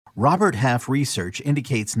Robert Half research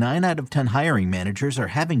indicates 9 out of 10 hiring managers are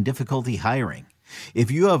having difficulty hiring.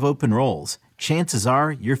 If you have open roles, chances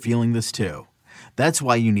are you're feeling this too. That's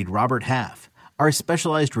why you need Robert Half. Our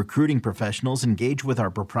specialized recruiting professionals engage with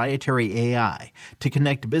our proprietary AI to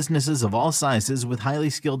connect businesses of all sizes with highly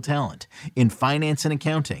skilled talent in finance and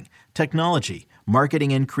accounting, technology,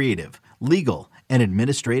 marketing and creative, legal, and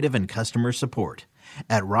administrative and customer support.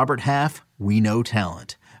 At Robert Half, we know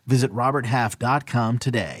talent. Visit roberthalf.com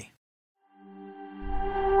today.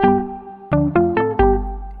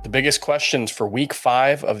 The biggest questions for week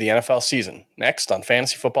 5 of the NFL season. Next on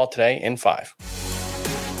Fantasy Football Today in 5.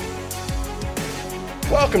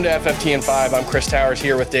 Welcome to FFT in 5. I'm Chris Towers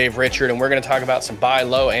here with Dave Richard, and we're going to talk about some buy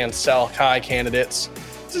low and sell high candidates.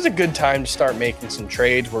 This is a good time to start making some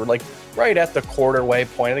trades. We're like right at the quarter-way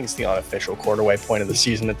point. I think it's the unofficial quarter-way point of the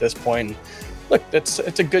season at this point. And look, it's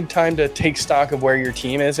a good time to take stock of where your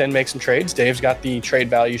team is and make some trades. Dave's got the trade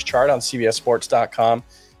values chart on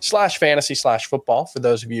cbssports.com/fantasy/football for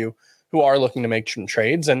those of you who are looking to make some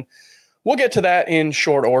trades. And we'll get to that in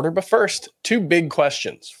short order. But first, 2 big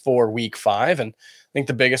questions for week 5. And I think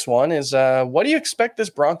the biggest one is, what do you expect this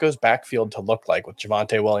Broncos backfield to look like with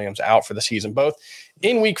Javonte Williams out for the season, both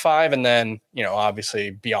in week 5 and then,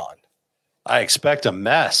 obviously beyond? I expect a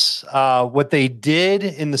mess. What they did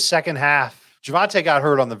in the second half, Javonte got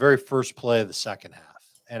hurt on the very first play of the second half.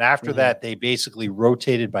 And after that, they basically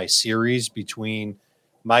rotated by series between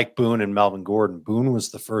Mike Boone and Melvin Gordon. Boone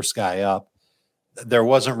was the first guy up. There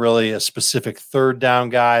wasn't really a specific third down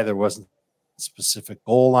guy. There wasn't a specific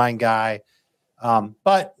goal line guy.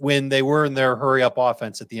 But when they were in their hurry up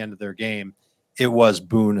offense at the end of their game, it was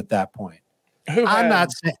Boone at that point. Who had I'm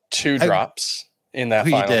not saying 2 drops in that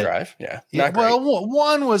final drive. Yeah.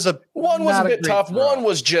 One was a bit tough. Throw. One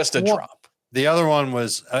was just a drop. The other one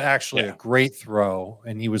was actually a great throw,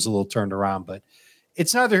 and he was a little turned around, but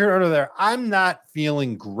it's neither here nor there. I'm not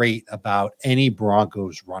feeling great about any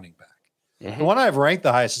Broncos running back. The one I've ranked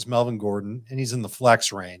the highest is Melvin Gordon, and he's in the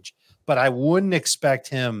flex range, but I wouldn't expect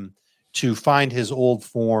him to find his old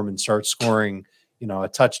form and start scoring, a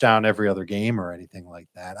touchdown every other game or anything like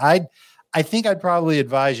that. I think I'd probably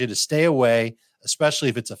advise you to stay away, especially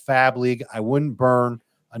if it's a fab league. I wouldn't burn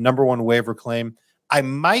a number 1 waiver claim. I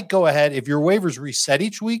might go ahead. If your waivers reset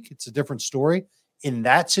each week, it's a different story. In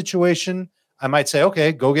that situation, I might say,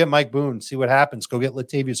 okay, go get Mike Boone, see what happens. Go get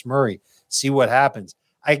Latavius Murray, see what happens.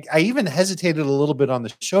 I even hesitated a little bit on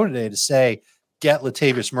the show today to say, get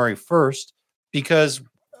Latavius Murray first, because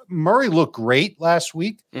Murray looked great last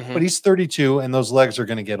week, but he's 32 and those legs are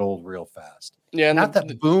going to get old real fast. Yeah. Not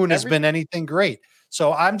that Boone has been anything great.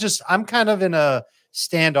 So I'm kind of in a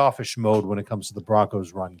standoffish mode when it comes to the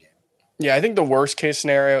Broncos run game. Yeah. I think the worst case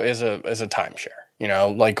scenario is a timeshare,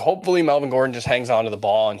 hopefully Melvin Gordon just hangs on to the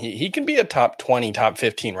ball and he can be a top 20, top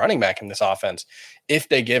 15 running back in this offense. If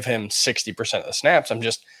they give him 60% of the snaps, I'm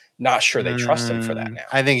just not sure they trust him for that now.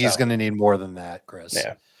 I think he's going to need more than that, Chris.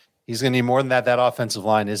 Yeah. He's going to need more than that. That offensive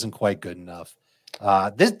line isn't quite good enough.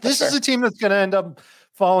 This is a team that's going to end up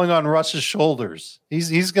falling on Russ's shoulders.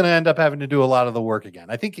 He's going to end up having to do a lot of the work again.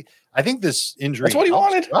 I think this injury. That's what he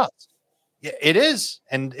wanted. Yeah, it is,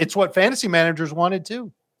 and it's what fantasy managers wanted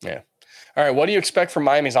too. Yeah. All right. What do you expect from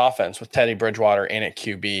Miami's offense with Teddy Bridgewater in at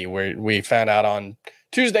QB? Where we found out on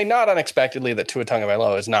Tuesday, not unexpectedly, that Tua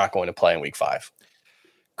Tagovailoa is not going to play in week 5.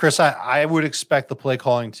 Chris, I would expect the play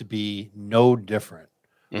calling to be no different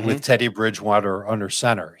with Teddy Bridgewater under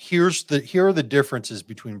center. Here are the differences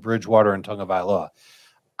between Bridgewater and Tagovailoa.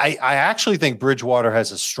 I actually think Bridgewater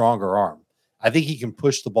has a stronger arm. I think he can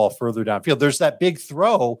push the ball further downfield. There's that big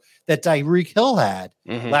throw that Tyreek Hill had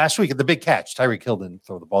last week, the big catch. Tyreek Hill didn't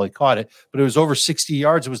throw the ball. He caught it, but it was over 60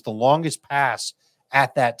 yards. It was the longest pass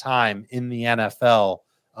at that time in the NFL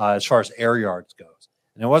as far as air yards goes.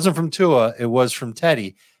 And it wasn't from Tua. It was from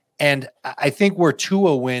Teddy. And I think where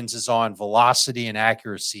Tua wins is on velocity and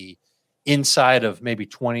accuracy inside of maybe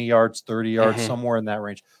 20 yards, 30 yards, somewhere in that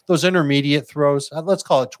range. Those intermediate throws, let's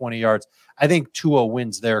call it 20 yards. I think Tua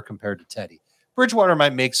wins there compared to Teddy. Bridgewater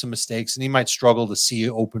might make some mistakes, and he might struggle to see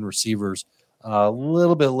open receivers a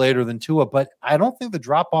little bit later than Tua, but I don't think the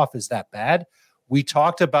drop-off is that bad. We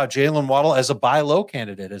talked about Jalen Waddle as a buy low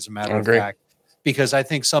candidate, as a matter of fact, because I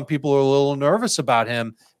think some people are a little nervous about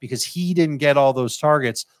him because he didn't get all those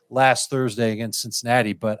targets last Thursday against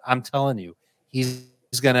Cincinnati. But I'm telling you, he's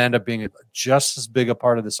going to end up being just as big a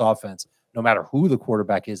part of this offense, no matter who the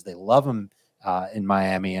quarterback is. They love him in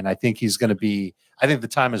Miami, and I think he's going to be – I think the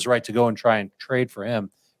time is right to go and try and trade for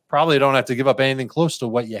him. Probably don't have to give up anything close to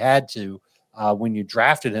what you had to when you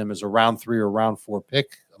drafted him as a round 3 or round 4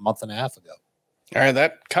 pick a month and a half ago. All right,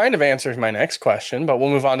 that kind of answers my next question, but we'll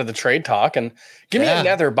move on to the trade talk and give me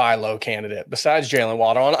another buy low candidate besides Jalen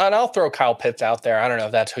Waddle. And I'll throw Kyle Pitts out there. I don't know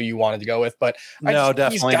if that's who you wanted to go with, but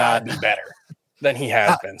definitely he's got to be better than he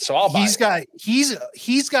has been. So I'll buy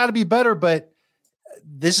he's got to be better, but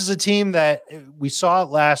this is a team that we saw it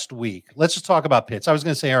last week. Let's just talk about Pitts. I was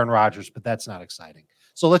going to say Aaron Rodgers, but that's not exciting.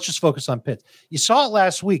 So let's just focus on Pitts. You saw it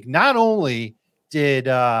last week. Not only did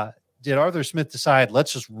Arthur Smith decide,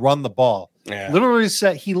 let's just run the ball. Yeah.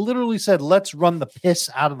 He literally said, let's run the piss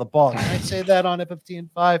out of the ball. Can I say that on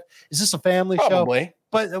F15.5? Is this a family Probably. show?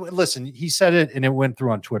 But listen, he said it and it went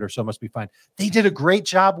through on Twitter, so it must be fine. They did a great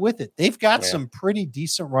job with it. They've got some pretty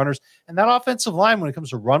decent runners, and that offensive line, when it comes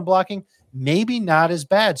to run blocking, maybe not as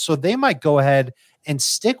bad. So they might go ahead and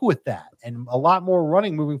stick with that and a lot more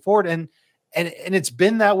running moving forward. And it's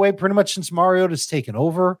been that way pretty much since Mariota's taken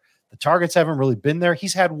over. The targets haven't really been there.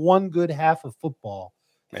 He's had one good half of football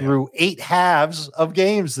through 8 halves of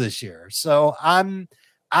games this year. So I'm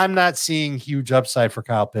not seeing huge upside for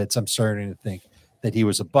Kyle Pitts. I'm starting to think that he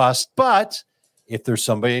was a bust. But if there's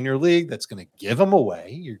somebody in your league that's going to give him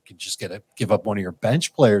away, you can just give up one of your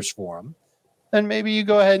bench players for him, then maybe you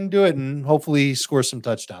go ahead and do it and hopefully score some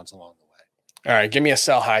touchdowns along the way. All right, give me a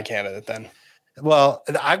sell high candidate then. Well,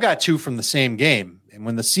 I've got 2 from the same game. And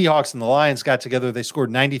when the Seahawks and the Lions got together, they scored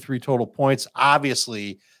 93 total points.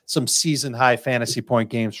 Obviously, some season high fantasy point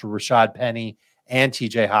games for Rashad Penny and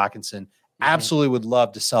TJ Hawkinson. Absolutely would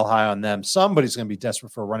love to sell high on them. Somebody's going to be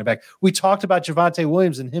desperate for a running back. We talked about Javonte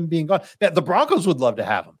Williams and him being gone. The Broncos would love to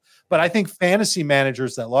have him. But I think fantasy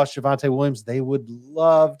managers that lost Javonte Williams, they would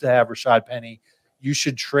love to have Rashad Penny. You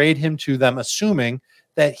should trade him to them, assuming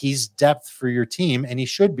that he's depth for your team, and he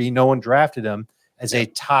should be. No one drafted him as a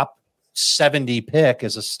top 70 pick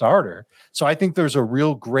as a starter. So I think there's a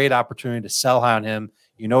real great opportunity to sell high on him.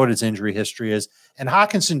 You know what his injury history is. And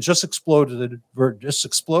Hawkinson just exploded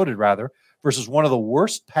versus one of the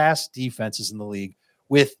worst pass defenses in the league,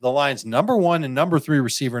 with the Lions' number 1 and number 3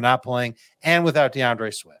 receiver not playing and without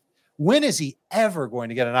DeAndre Swift. When is he ever going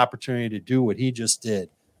to get an opportunity to do what he just did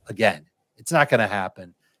again? It's not going to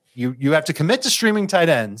happen. You have to commit to streaming tight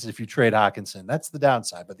ends if you trade Hawkinson. That's the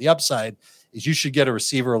downside. But the upside is you should get a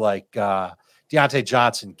receiver like Deontay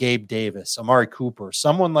Johnson, Gabe Davis, Amari Cooper,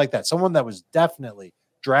 someone like that, someone that was definitely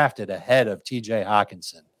drafted ahead of TJ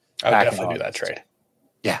Hawkinson. I would definitely do that trade.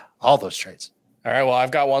 Yeah, all those trades. All right, well,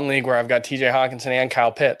 I've got one league where I've got TJ Hawkinson and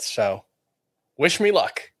Kyle Pitts, so wish me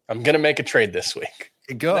luck. I'm going to make a trade this week.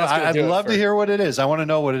 Go. I'd love to hear what it is. I want to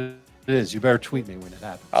know what it is. You better tweet me when it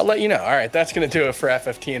happens. I'll let you know. All right, that's going to do it for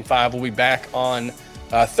FFT and 5. We'll be back on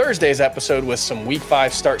Thursday's episode with some Week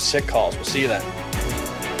 5 start-sit calls. We'll see you then.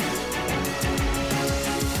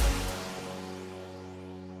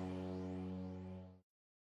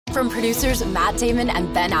 From producers Matt Damon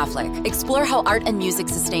and Ben Affleck, explore how art and music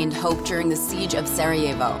sustained hope during the siege of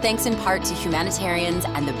Sarajevo, thanks in part to humanitarians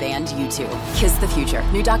and the band U2. Kiss the Future.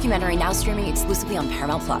 New documentary now streaming exclusively on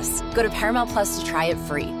Paramount+. Go to Paramount+ to try it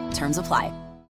free. Terms apply.